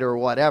at night, or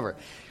whatever.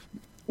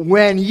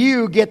 When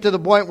you get to the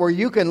point where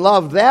you can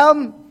love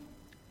them,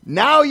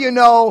 now you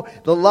know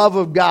the love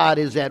of God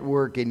is at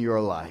work in your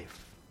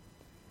life.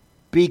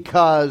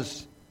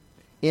 Because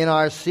in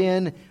our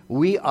sin,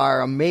 we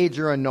are a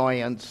major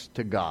annoyance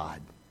to God.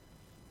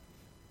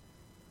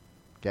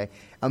 Okay?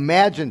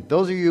 Imagine,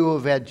 those of you who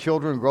have had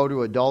children grow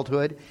to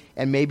adulthood,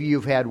 and maybe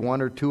you've had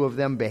one or two of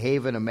them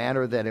behave in a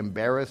manner that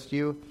embarrassed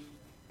you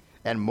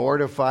and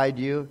mortified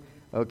you,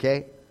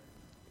 okay?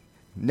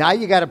 Now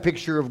you got a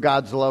picture of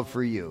God's love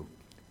for you.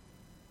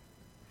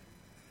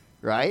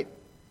 Right?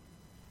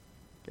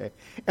 Okay.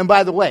 And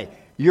by the way,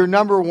 your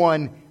number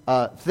one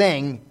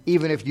thing,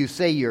 even if you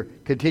say you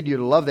continue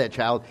to love that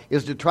child,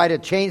 is to try to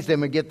change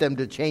them and get them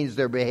to change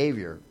their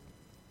behavior.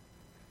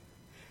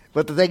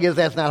 But the thing is,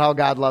 that's not how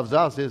God loves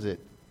us, is it?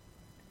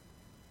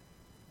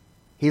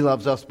 He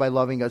loves us by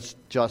loving us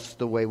just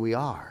the way we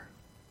are.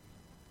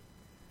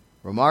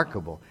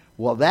 Remarkable.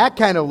 Well, that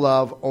kind of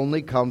love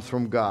only comes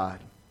from God.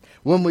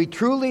 When we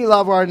truly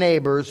love our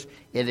neighbors,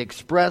 it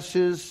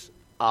expresses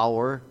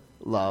our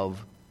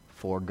love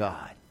for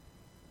God.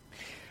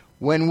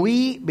 When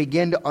we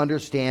begin to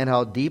understand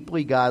how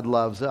deeply God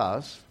loves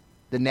us,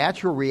 the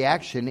natural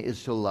reaction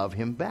is to love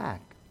Him back.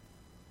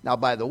 Now,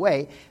 by the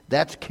way,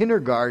 that's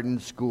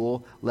kindergarten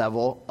school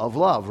level of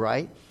love,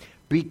 right?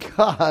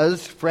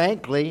 Because,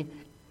 frankly,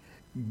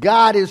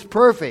 God is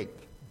perfect.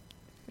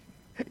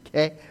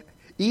 Okay?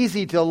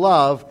 Easy to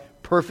love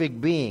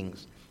perfect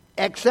beings.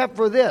 Except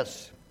for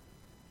this.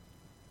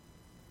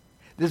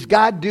 Does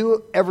God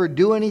ever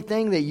do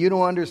anything that you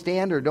don't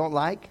understand or don't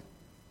like?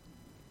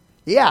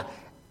 Yeah.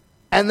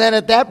 And then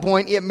at that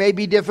point, it may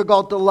be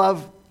difficult to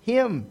love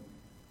Him.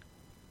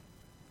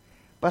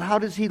 But how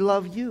does He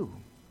love you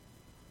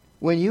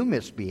when you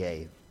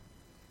misbehave?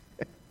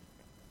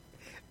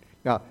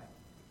 Now,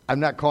 I'm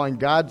not calling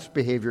God's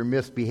behavior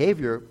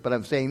misbehavior, but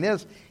I'm saying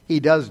this. He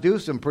does do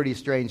some pretty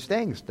strange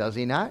things, does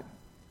He not?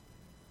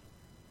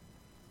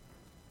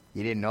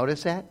 You didn't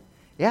notice that?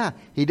 Yeah,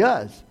 He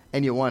does.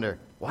 And you wonder,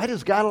 why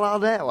does God allow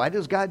that? Why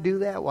does God do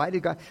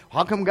that?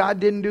 How come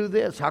God didn't do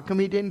this? How come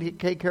He didn't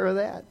take care of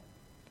that?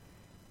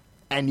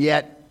 And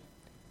yet,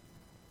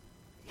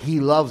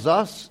 He loves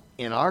us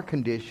in our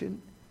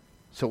condition,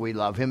 so we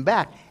love Him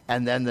back.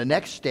 And then the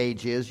next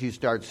stage is you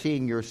start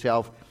seeing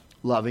yourself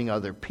loving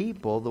other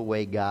people the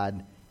way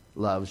God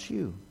loves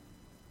you.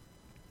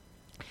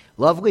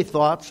 Lovely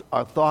thoughts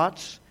are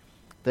thoughts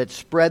that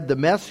spread the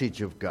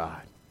message of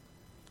God.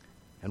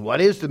 And what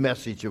is the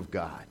message of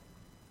God?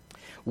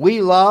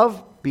 We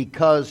love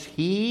because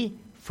He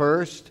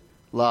first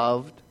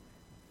loved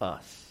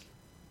us.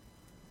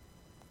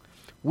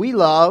 We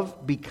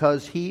love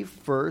because He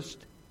first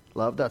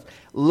loved us.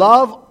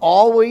 Love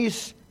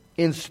always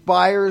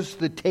inspires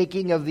the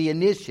taking of the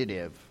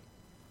initiative.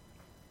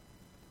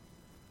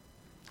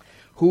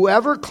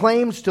 Whoever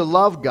claims to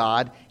love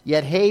God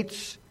yet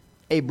hates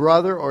a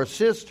brother or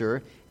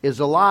sister is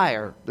a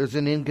liar. There's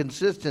an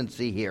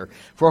inconsistency here.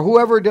 For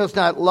whoever does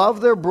not love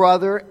their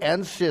brother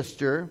and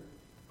sister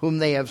whom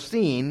they have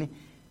seen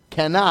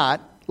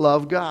cannot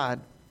love God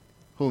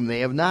whom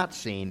they have not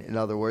seen. In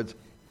other words,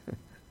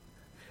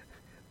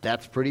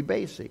 that's pretty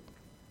basic.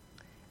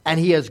 And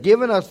He has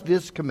given us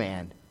this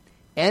command.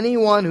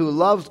 Anyone who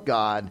loves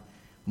God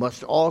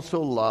must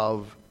also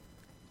love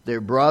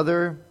their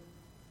brother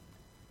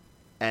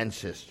and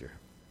sister.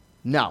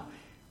 Now,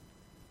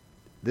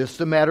 this is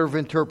a matter of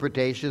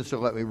interpretation, so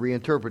let me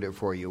reinterpret it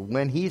for you.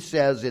 When He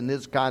says in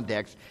this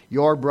context,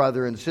 your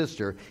brother and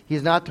sister,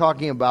 He's not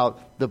talking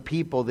about the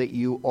people that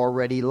you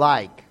already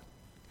like.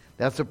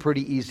 That's a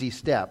pretty easy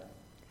step.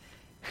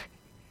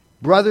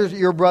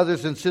 Your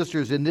brothers and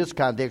sisters in this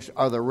context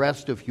are the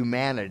rest of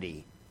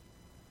humanity.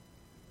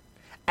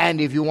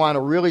 And if you want to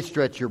really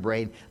stretch your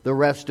brain, the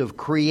rest of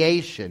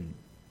creation.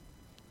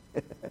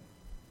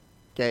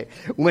 Okay?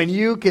 When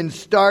you can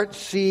start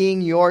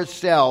seeing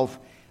yourself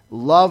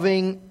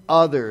loving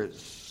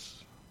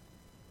others,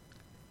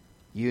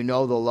 you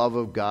know the love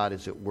of God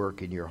is at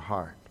work in your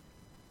heart.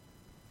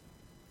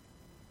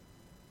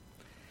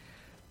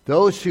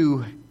 Those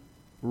who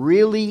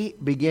really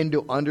begin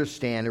to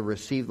understand and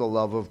receive the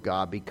love of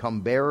God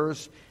become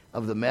bearers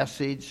of the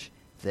message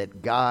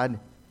that God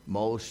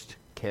most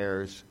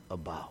cares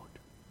about.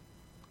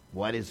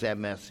 What is that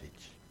message?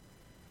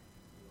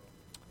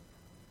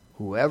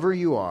 Whoever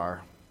you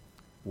are,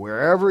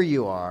 wherever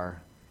you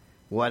are,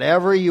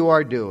 whatever you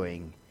are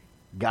doing,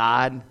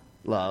 God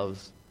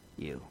loves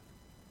you.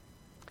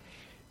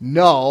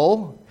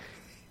 No,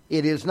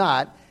 it is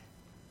not.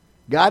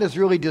 God is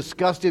really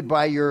disgusted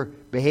by your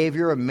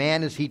behavior. And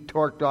man, is He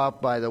torqued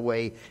off by the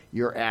way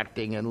you're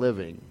acting and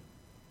living.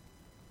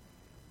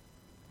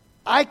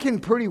 I can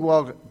pretty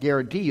well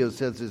guarantee you,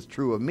 since it's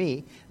true of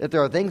me, that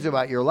there are things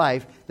about your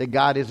life that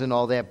God isn't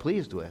all that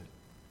pleased with.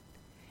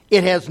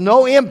 It has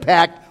no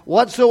impact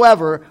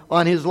whatsoever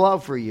on His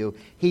love for you.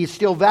 He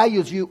still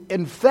values you.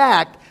 In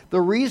fact,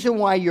 the reason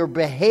why your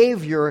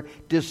behavior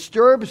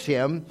disturbs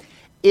Him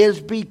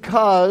is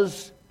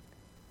because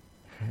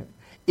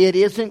it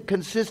isn't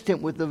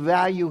consistent with the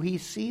value He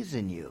sees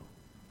in you.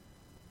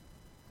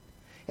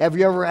 Have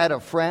you ever had a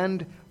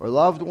friend or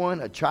loved one,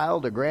 a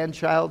child, a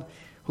grandchild,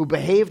 who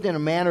behaved in a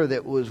manner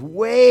that was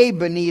way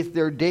beneath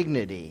their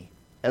dignity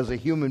as a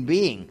human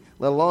being,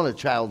 let alone a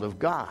child of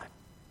God?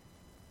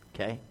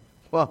 Okay?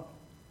 Well,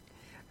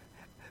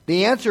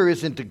 the answer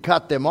isn't to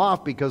cut them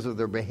off because of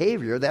their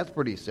behavior. That's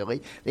pretty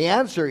silly. The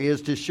answer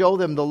is to show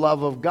them the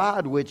love of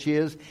God, which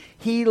is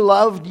He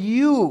loved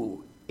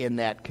you in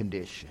that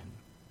condition.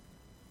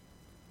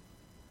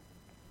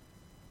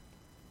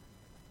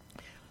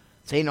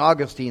 St.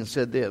 Augustine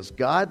said this: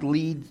 God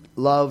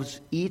loves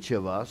each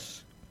of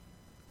us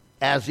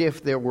as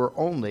if there were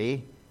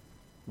only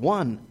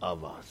one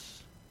of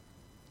us.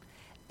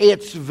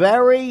 It's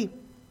very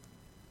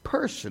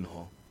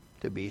personal,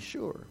 to be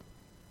sure.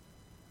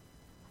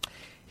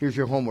 Here's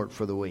your homework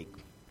for the week.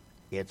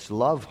 It's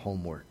love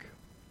homework.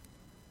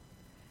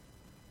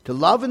 To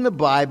love in the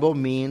Bible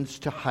means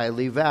to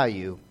highly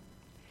value.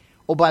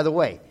 Oh, by the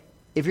way,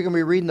 if you're going to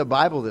be reading the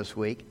Bible this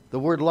week, the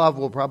word love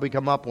will probably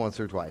come up once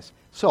or twice.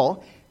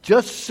 So,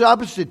 just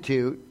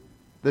substitute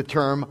the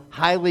term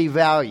highly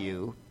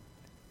value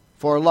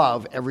for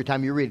love every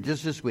time you read it.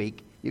 Just this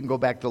week, you can go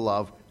back to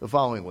love the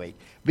following week.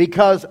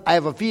 Because I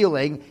have a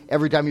feeling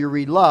every time you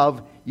read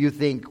love, you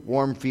think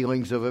warm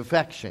feelings of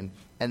affection.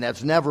 And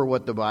that's never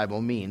what the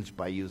Bible means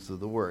by use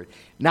of the word.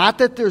 Not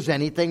that there's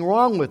anything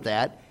wrong with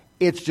that.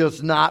 It's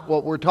just not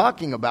what we're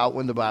talking about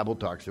when the Bible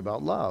talks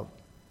about love.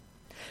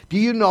 Do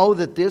you know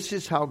that this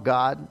is how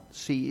God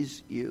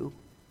sees you?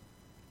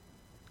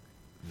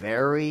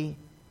 Very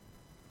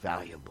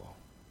valuable.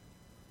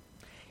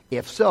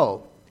 If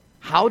so,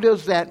 how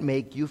does that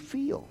make you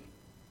feel?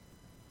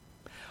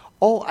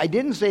 Oh, I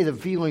didn't say the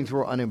feelings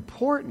were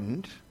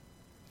unimportant.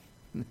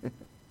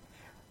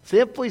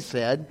 Simply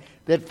said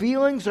that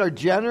feelings are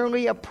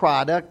generally a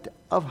product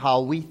of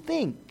how we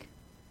think.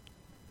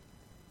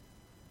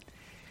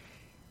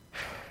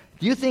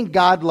 Do you think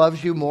God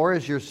loves you more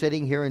as you're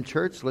sitting here in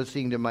church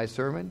listening to my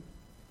sermon?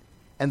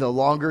 And the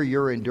longer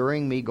you're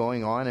enduring me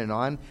going on and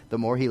on, the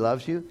more he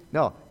loves you?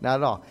 No, not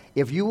at all.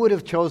 If you would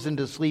have chosen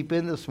to sleep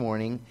in this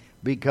morning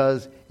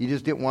because you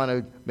just didn't want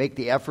to make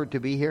the effort to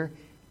be here,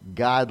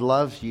 God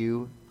loves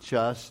you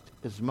just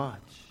as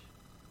much.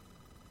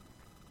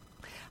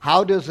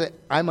 How does it,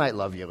 I might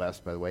love you less,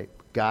 by the way,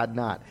 God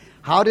not.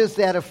 How does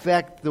that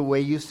affect the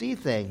way you see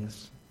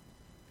things?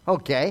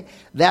 Okay,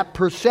 that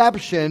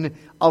perception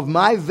of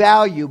my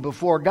value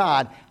before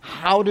God,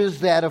 how does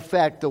that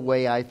affect the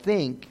way I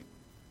think,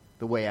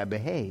 the way I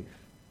behave?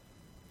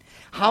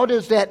 How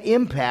does that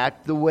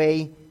impact the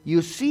way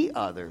you see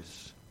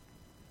others?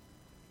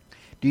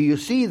 Do you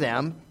see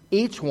them,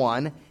 each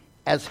one,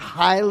 as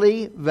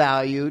highly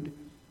valued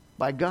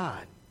by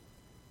God?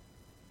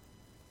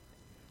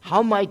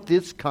 How might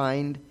this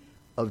kind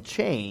of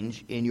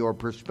change in your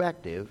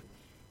perspective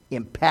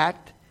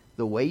impact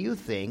the way you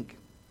think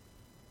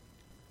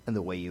and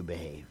the way you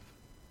behave?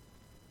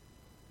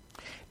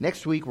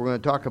 Next week, we're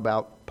going to talk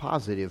about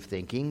positive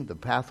thinking, the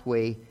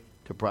pathway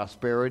to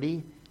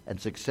prosperity and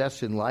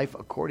success in life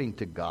according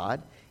to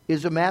God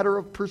is a matter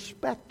of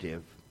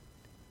perspective.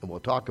 And we'll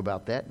talk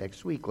about that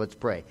next week. Let's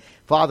pray.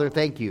 Father,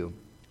 thank you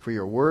for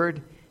your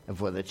word and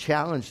for the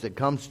challenge that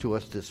comes to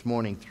us this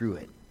morning through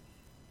it.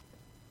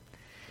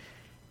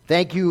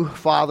 Thank you,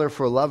 Father,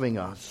 for loving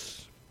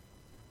us.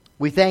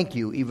 We thank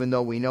you, even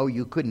though we know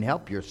you couldn't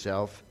help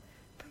yourself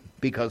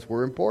because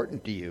we're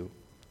important to you.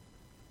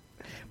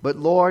 But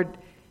Lord,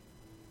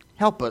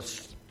 help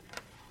us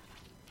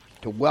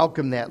to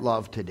welcome that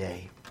love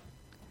today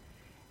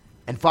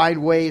and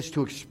find ways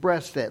to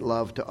express that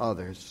love to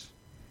others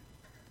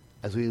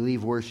as we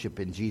leave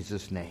worship in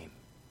Jesus' name.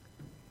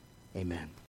 Amen.